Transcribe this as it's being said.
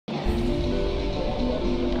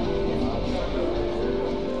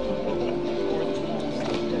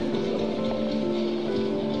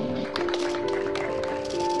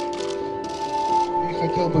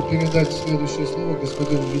бы передать следующее слово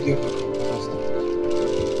господину Ведерникову, пожалуйста.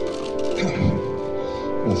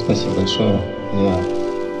 Спасибо большое.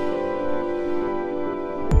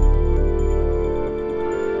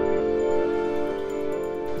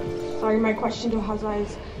 Sorry, my question to Hazzaa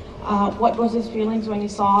is, what was his feelings when he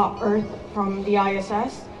saw Earth from the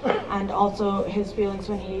ISS, and also his feelings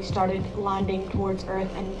when he started landing towards Earth,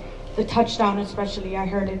 and the touchdown especially, I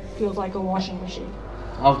heard it feels like a washing machine.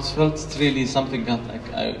 How it felt, it's really something that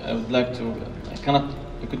I would like to, I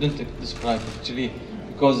couldn't describe actually,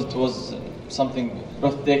 because it was something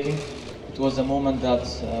breathtaking. It was a moment that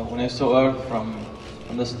when I saw Earth from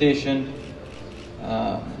the station,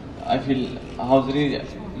 I feel how really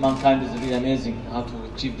mankind is really amazing, how to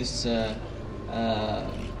achieve this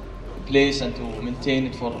place and to maintain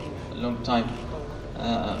it for a long time.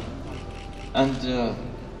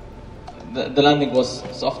 The landing was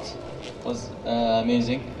soft, was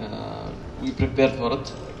amazing. We prepared for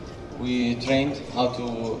it. We trained how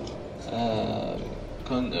to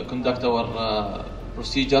conduct our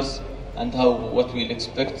procedures and what we'll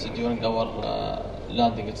expect during our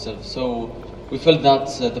landing itself. So we felt that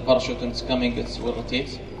the parachute is coming, it will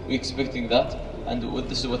rotate. We expecting that, and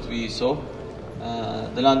this is what we saw.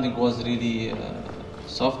 The landing was really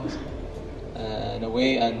soft in a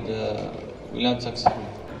way, and we landed successfully.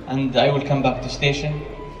 And I will come back to station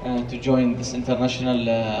to join this international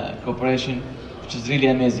cooperation, which is really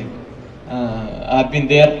amazing. I've been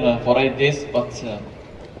there for 8 days, but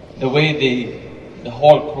the way the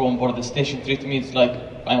whole crew on board the station treat me, it's like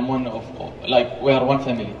I'm like we are one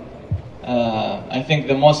family. I think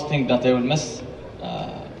the most thing that I will miss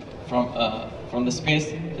from the space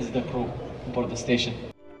is the crew on board the station.